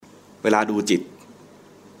เวลาดูจิต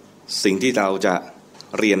สิ่งที่เราจะ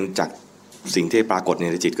เรียนจากสิ่งที่ปรากฏใน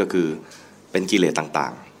จิตก็คือเป็นกิเลสต่า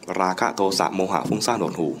งๆราคะโทสะโมหะฟุ้งซ่านห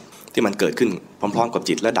ดหู่ที่มันเกิดขึ้นพร้อมๆกับ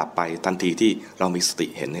จิตและดับไปทันทีที่เรามีสติ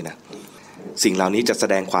เห็นเนี่ยนะสิ่งเหล่านี้จะแส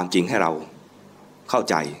ดงความจริงให้เราเข้า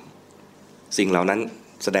ใจสิ่งเหล่านั้น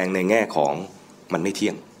แสดงในแง่ของมันไม่เที่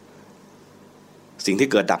ยงสิ่งที่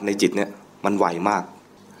เกิดดับในจิตเนี่ยมันไวมาก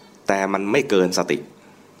แต่มันไม่เกินสติ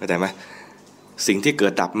เข้าใจไหมสิ่งที่เกิ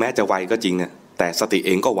ดดับแม้จะไวก็จริงเนี่ยแต่สติเ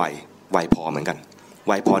องก็ไวพอเหมือนกันไ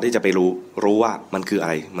วพอที่จะไปรู้ว่ามันคืออะ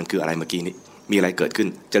ไรเมื่อกี้นี้มีอะไรเกิดขึ้น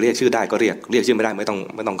จะเรียกชื่อได้ก็เรียกชื่อไม่ได้ไม่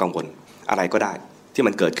ต้องกังวลอะไรก็ได้ที่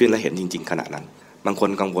มันเกิดขึ้นและเห็นจริงๆขณะนั้นบางคน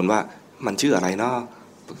กังวลว่ามันชื่ออะไรเนาะ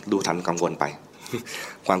ดูทันกังวลไป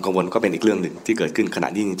ความกังวลก็เป็นอีกเรื่องหนึ่งที่เกิดขึ้นขณะ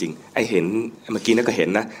นี้จริงๆไอ้เห็นเมื่อกี้นั่นก็เห็น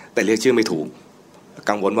นะแต่เรียกชื่อไม่ถูก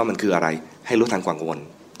กังวลว่ามันคืออะไรให้รู้ทันความกังวล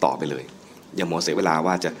ต่อไปเลยอย่ามัวเสียเวลา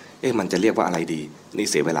ว่าจะมันจะเรียกว่าอะไรดีนี่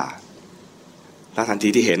เสียเวลาแล้วทันที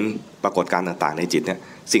ที่เห็นปรากฏการณ์ต่างๆในจิตเนี่ย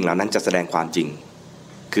สิ่งเหล่านั้นจะแสดงความจริง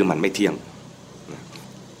คือมันไม่เที่ยง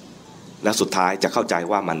แล้วสุดท้ายจะเข้าใจ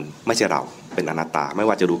ว่ามันไม่ใช่เราเป็นอนัตตาไม่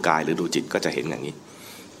ว่าจะดูกายหรือดูจิตก็จะเห็นอย่างนี้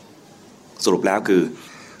สรุปแล้วคือ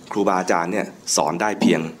ครูบาอาจารย์เนี่ยสอนได้เ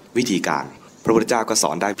พียงวิธีการพระพุทธเจ้าก็ส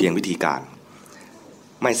อนได้เพียงวิธีการ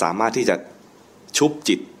ไม่สามารถที่จะชุบ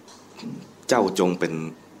จิตเจ้าจงเป็น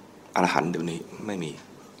อรหันต์เดี๋ยวนี้ไม่มี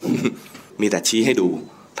มีแต่ชี้ให้ดู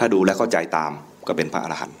ถ้าดูแล้วเข้าใจตามก็เป็นพระอ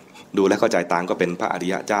รหันต์ดูแล้วเข้าใจตามก็เป็นพระอริ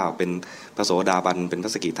ยะเจ้าเป็นพระโสดาบันเป็นพร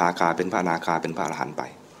ะสกิทาคาเป็นพระอนาคาเป็นพระอรหันต์ไป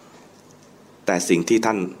แต่สิ่งที่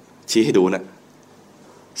ท่านชี้ให้ดูนะ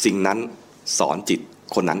สิ่งนั้นสอนจิต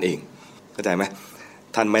คนนั้นเองเข้าใจไหม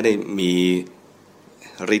ท่านไม่ได้มี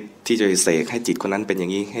ฤทธิ์ที่จะเสกให้จิตคนนั้นเป็นอย่า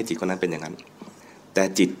งนี้ให้จิตคนนั้นเป็นอย่างนั้นแต่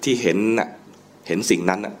จิตที่เห็นน่ะเห็นสิ่ง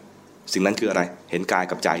นั้นน่ะสิ่งนั้นคืออะไรเห็นกาย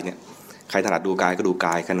กับใจเนี่ยใครถนัดดูกายก็ดูก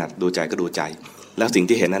ายถนัดดูใจก็ดูใจแล้วสิ่ง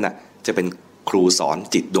ที่เห็นนั้นน่ะจะเป็นครูสอน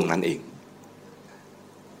จิตดวงนั้นเอง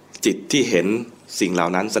จิตที่เห็นสิ่งเหล่า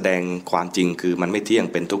นั้นแสดงความจริงคือมันไม่เที่ยง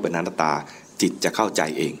เป็นทุกข์เป็นอนัตตาจิตจะเข้าใจ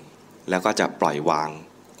เองแล้วก็จะปล่อยวาง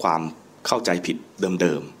ความเข้าใจผิดเ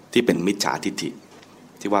ดิมๆที่เป็นมิจฉาทิฏฐิ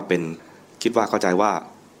ที่ว่าเป็นคิดว่าเข้าใจว่า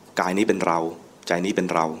กายนี้เป็นเราใจนี้เป็น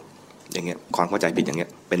เราอย่างเงี้ยความเข้าใจผิดอย่างเงี้ย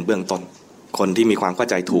เป็นเบื้องต้นคนที่มีความเข้า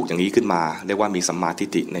ใจถูกอย่างนี้ขึ้นมาเรียกว่ามีสัมมาทิฏ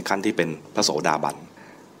ฐิในขั้นที่เป็นพระโสดาบัน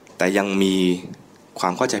แต่ยังมีควา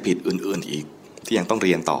มเข้าใจผิดอื่นๆอีกที่ยังต้องเ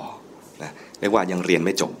รียนต่อนะเรียกว่ายังเรียนไ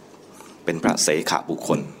ม่จบเป็นพระเสขบุคค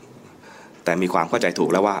ลแต่มีความเข้าใจถูก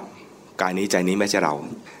แล้วว่ากายนี้ใจนี้ไม่ใช่เรา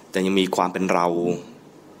แต่ยังมีความเป็นเรา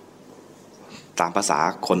ตามภาษา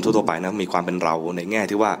คนทั่วไปนะมีความเป็นเราในแง่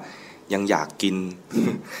ที่ว่ายังอยากกิน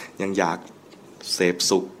ยังอยากเสพ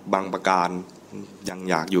สุขบางประการยัง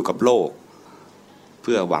อยากอยู่กับโลกเ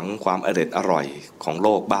พื่อหวังความอร่อยของโล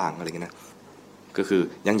กบ้างอะไรเงี้ยนะก็คือ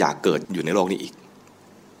ยังอยากเกิดอยู่ในโลกนี้อีก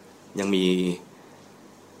ยังมี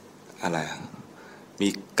อะไรมี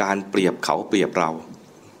การเปรียบเขาเปรียบเรา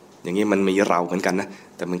อย่างนี้มันมีเราเหมือนกันนะ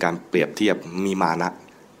แต่เป็นการเปรียบเทียบมีมานะ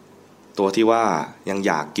ตัวที่ว่ายัง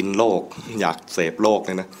อยากกินโลกอยากเสพโลกเ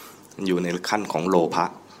นี่ยนะอยู่ในขั้นของโลภะ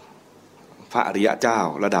พระอริยะเจ้า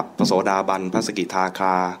ระดับพระโสดาบันพระสกิทาค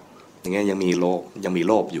าอย่างเงี้ยยังมีโล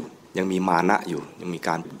ภอยู่ยังมีมานะอยู่ยังมีก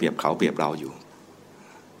ารเปรียบเขาเปรียบเราอยู่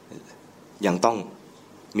ยังต้อง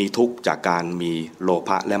มีทุกข์จากการมีโลภ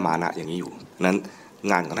ะและมานะอย่างนี้อยู่นั้น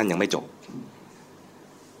งานของท่านยังไม่จบ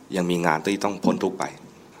ยังมีงานที่ต้องพ้นทุกข์ไป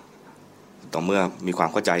ต่อเมื่อมีความ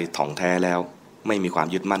เข้าใจถ่องแท้แล้วไม่มีความ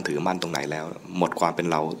ยึดมั่นถือมั่นตรงไหนแล้วหมดความเป็น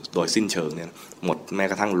เราโดยสิ้นเชิงเนี่ยหมดแม้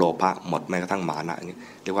กระทั่งโลภะหมดแม้กระทั่งมานะนี่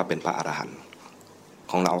เรียกว่าเป็นพระอรหันต์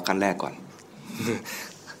ของเราเอาขั้นแรกก่อน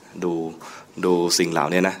ดูสิ่งเหล่า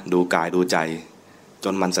นี้นะดูกายดูใจจ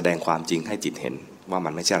นมันแสดงความจริงให้จิตเห็นว่ามั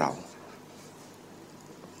นไม่ใช่เรา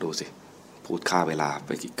ดูสิพูดค่าเวลาไป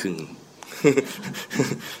กี่ครึ่ง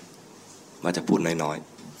ว่าจะพูดน้อย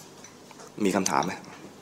ๆมีคำถามไหม